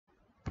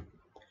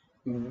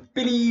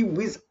Billy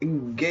with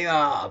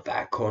Gamer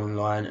back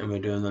online, and we're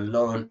doing the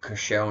Laurent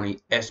Koscielny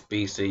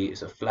SBC.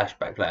 It's a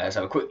flashback player. Let's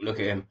have a quick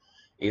look at him.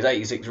 He's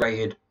 86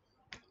 rated,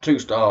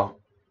 2-star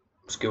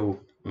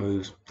skill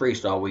moves,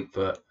 3-star weak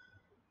foot,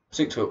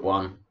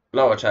 6'1",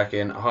 low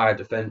attacking, high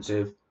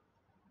defensive,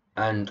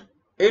 and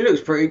it looks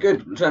pretty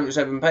good.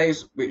 77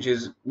 pace, which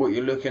is what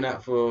you're looking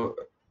at for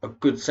a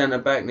good centre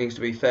back. Needs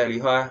to be fairly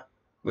high.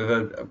 With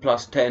a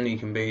plus 10, he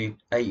can be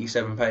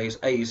 87 pace,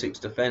 86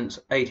 defence,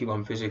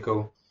 81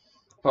 physical.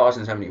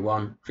 Passing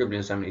 71,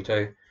 dribbling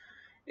 72.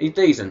 He's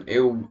decent.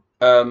 He'll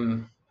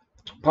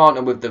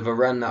partner with the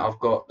Varane that I've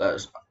got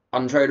that's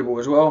untradeable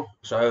as well.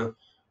 So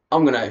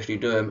I'm going to actually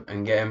do him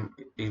and get him.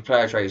 His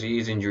player traits, he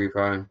is injury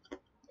prone.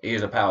 He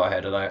is a power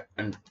header though.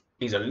 And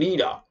he's a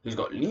leader. He's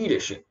got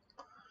leadership.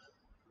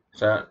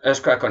 So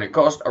let's crack on. It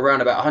costs around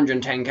about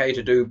 110k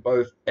to do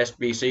both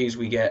SBCs.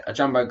 We get a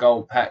jumbo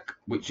gold pack,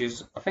 which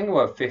is I think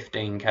worth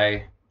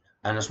 15k.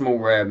 And a small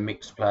rare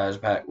mixed players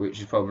pack, which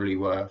is probably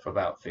worth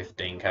about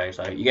 15k.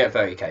 So you get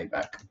 30k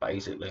back,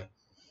 basically.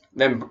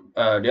 Then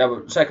the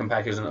other second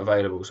pack isn't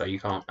available, so you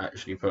can't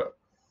actually put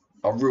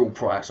a real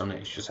price on it.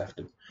 You just have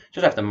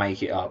to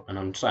make it up, and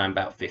I'm saying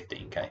about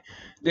 15k.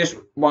 This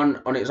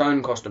one on its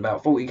own cost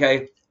about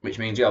 40k, which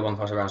means the other one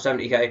costs around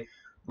 70k.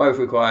 Both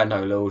require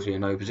no loyalty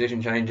and no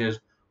position changes.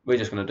 We're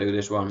just going to do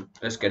this one.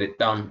 Let's get it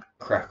done.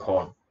 Crack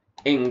on.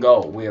 In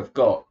goal, we have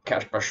got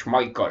Kasper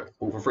Schmeichel,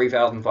 bought for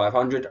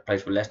 3,500,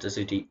 plays for Leicester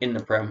City in the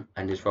Prem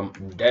and is from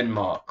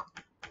Denmark.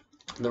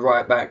 The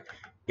right back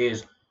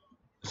is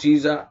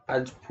Cesar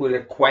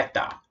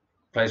Azpilicueta,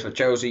 plays for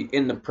Chelsea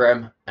in the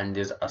Prem and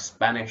is a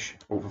Spanish,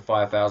 bought for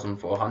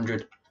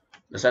 5,400.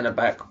 The centre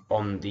back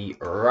on the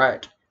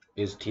right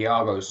is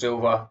Thiago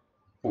Silva,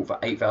 bought for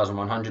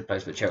 8,100,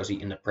 plays for Chelsea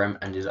in the Prem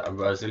and is a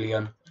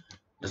Brazilian.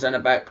 The centre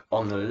back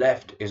on the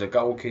left is a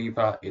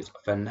goalkeeper. It's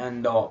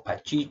Fernando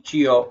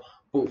Pacheco,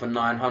 bought for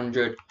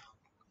 900.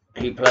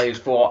 He plays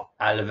for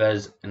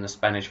Alaves in the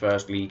Spanish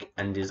First League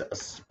and is a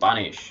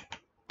Spanish.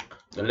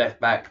 The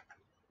left back,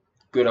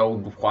 good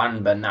old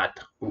Juan Bernat,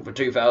 bought for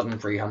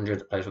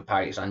 2,300. Plays for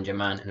Paris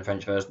Saint-Germain in the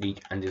French First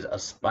League and is a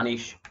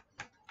Spanish.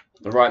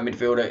 The right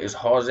midfielder is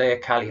Jose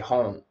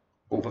Callejon,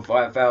 bought for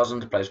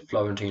 5,000. Plays for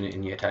Fiorentina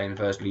in the Italian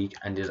First League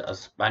and is a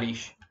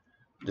Spanish.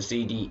 The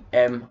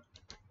CDM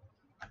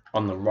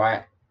on the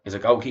right is a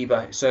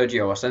goalkeeper,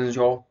 Sergio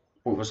Asensio,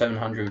 bought for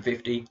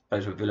 750,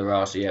 plays for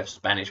Villarreal CF,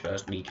 Spanish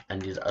First League,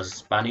 and is a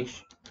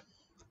Spanish.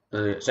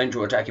 The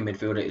central attacking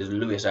midfielder is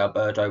Luis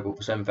Alberto, bought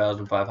for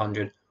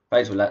 7,500,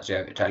 plays for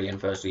Lazio, Italian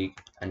First League,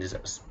 and is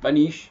a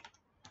Spanish.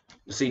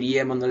 The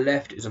CDM on the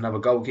left is another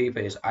goalkeeper,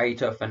 is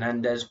Aitor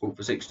Fernandez, bought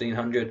for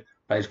 1,600,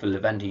 plays for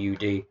Levante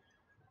UD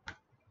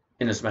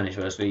in the Spanish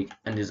First League,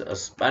 and is a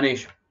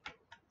Spanish.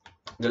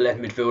 The left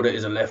midfielder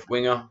is a left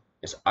winger.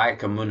 It's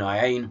Iker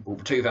Muniain, bought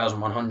for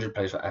 2,100,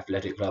 plays for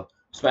Athletic Club,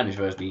 Spanish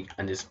First League,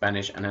 and is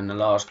Spanish. And then the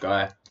last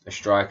guy, the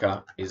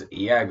striker, is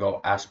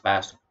Iago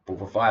Aspas, bought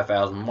for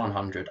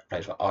 5,100,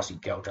 plays for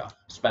RC Gelta,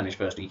 Spanish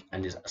First League,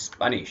 and is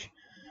Spanish.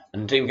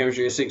 And the team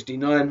chemistry is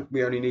 69.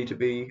 We only need to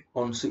be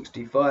on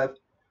 65.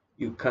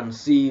 You can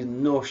see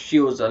no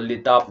shields are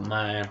lit up,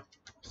 man.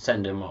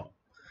 Send them up.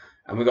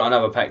 And we've got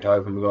another pack to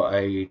open. We've got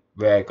a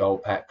rare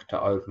gold pack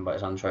to open, but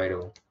it's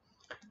untradeable.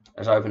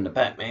 Let's open the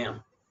pack,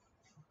 man.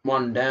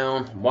 One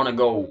down, one a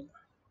goal.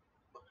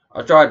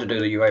 I tried to do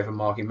the UEFA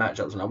marking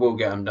matchups and I will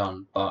get them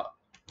done, but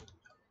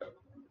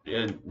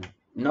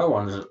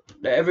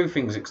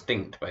everything's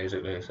extinct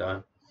basically,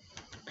 so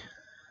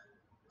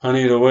I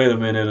need to wait a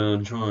minute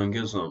and try and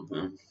get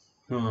something.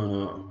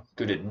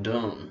 Get it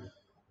done.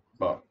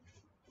 But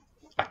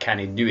I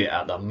can't do it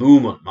at the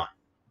moment, man.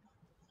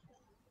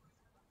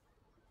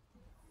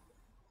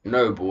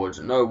 No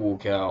boards, no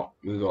walkout.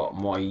 We got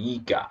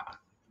Mojika?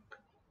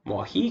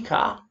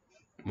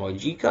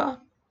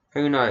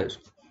 Who knows?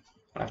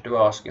 I have to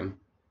ask him.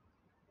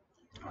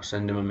 I'll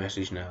send him a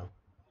message now.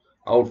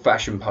 Old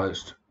fashioned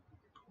post.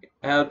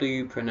 How do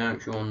you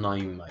pronounce your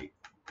name, mate?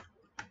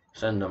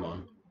 Send them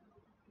on.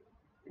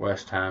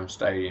 West Ham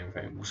Stadium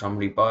thing. Will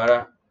somebody buy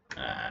that?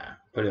 Nah,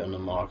 put it on the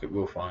market.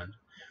 We'll find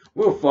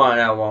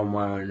out one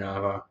way or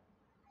another.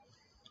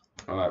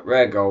 Alright,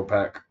 rare gold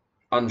pack.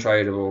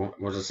 Untradeable.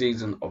 Was a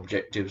season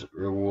objectives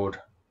reward.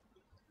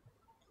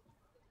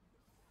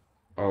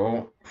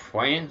 Oh,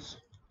 France.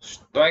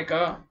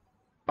 Striker,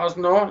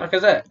 Arsenal, like I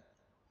said,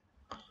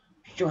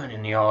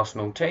 joining the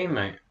Arsenal team,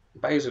 mate.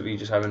 Basically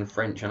just having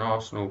French and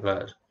Arsenal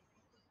players.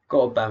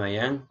 Got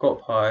Aubameyang, got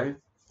Pai.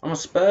 I'm a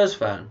Spurs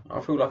fan. I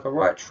feel like a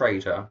right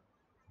traitor.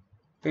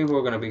 People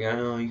are going to be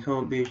going, oh, you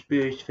can't be a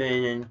Spurs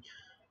fan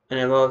and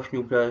have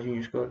Arsenal players in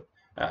your squad.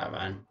 Ah,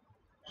 man.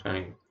 It's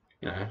only,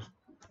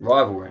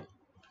 rivalry.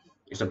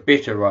 It's a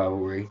bitter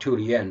rivalry till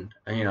the end.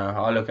 And,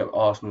 I look at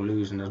Arsenal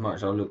losing as much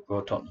as I look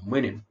for Tottenham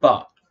winning.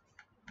 But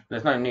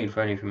there's no need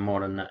for anything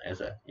more than that, is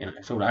there?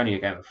 It's all only a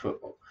game of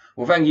football.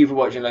 Well, thank you for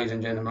watching, ladies and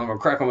gentlemen. I'm going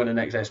to crack on with the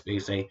next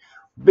SBC.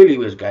 Billy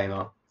was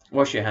Gamer.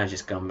 Wash your hands, you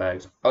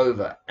scumbags.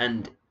 Over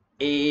and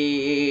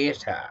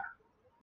out.